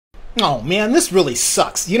Oh man, this really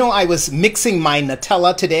sucks. You know, I was mixing my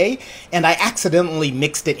Nutella today and I accidentally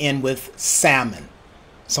mixed it in with salmon.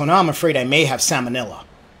 So now I'm afraid I may have salmonella.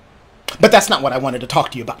 But that's not what I wanted to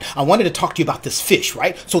talk to you about. I wanted to talk to you about this fish,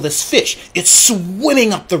 right? So this fish, it's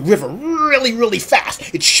swimming up the river really, really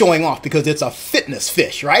fast. It's showing off because it's a fitness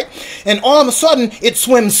fish, right? And all of a sudden, it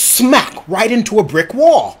swims smack right into a brick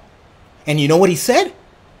wall. And you know what he said?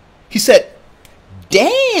 He said,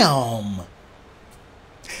 "Damn."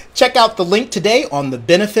 Check out the link today on the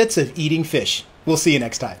benefits of eating fish. We'll see you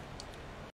next time.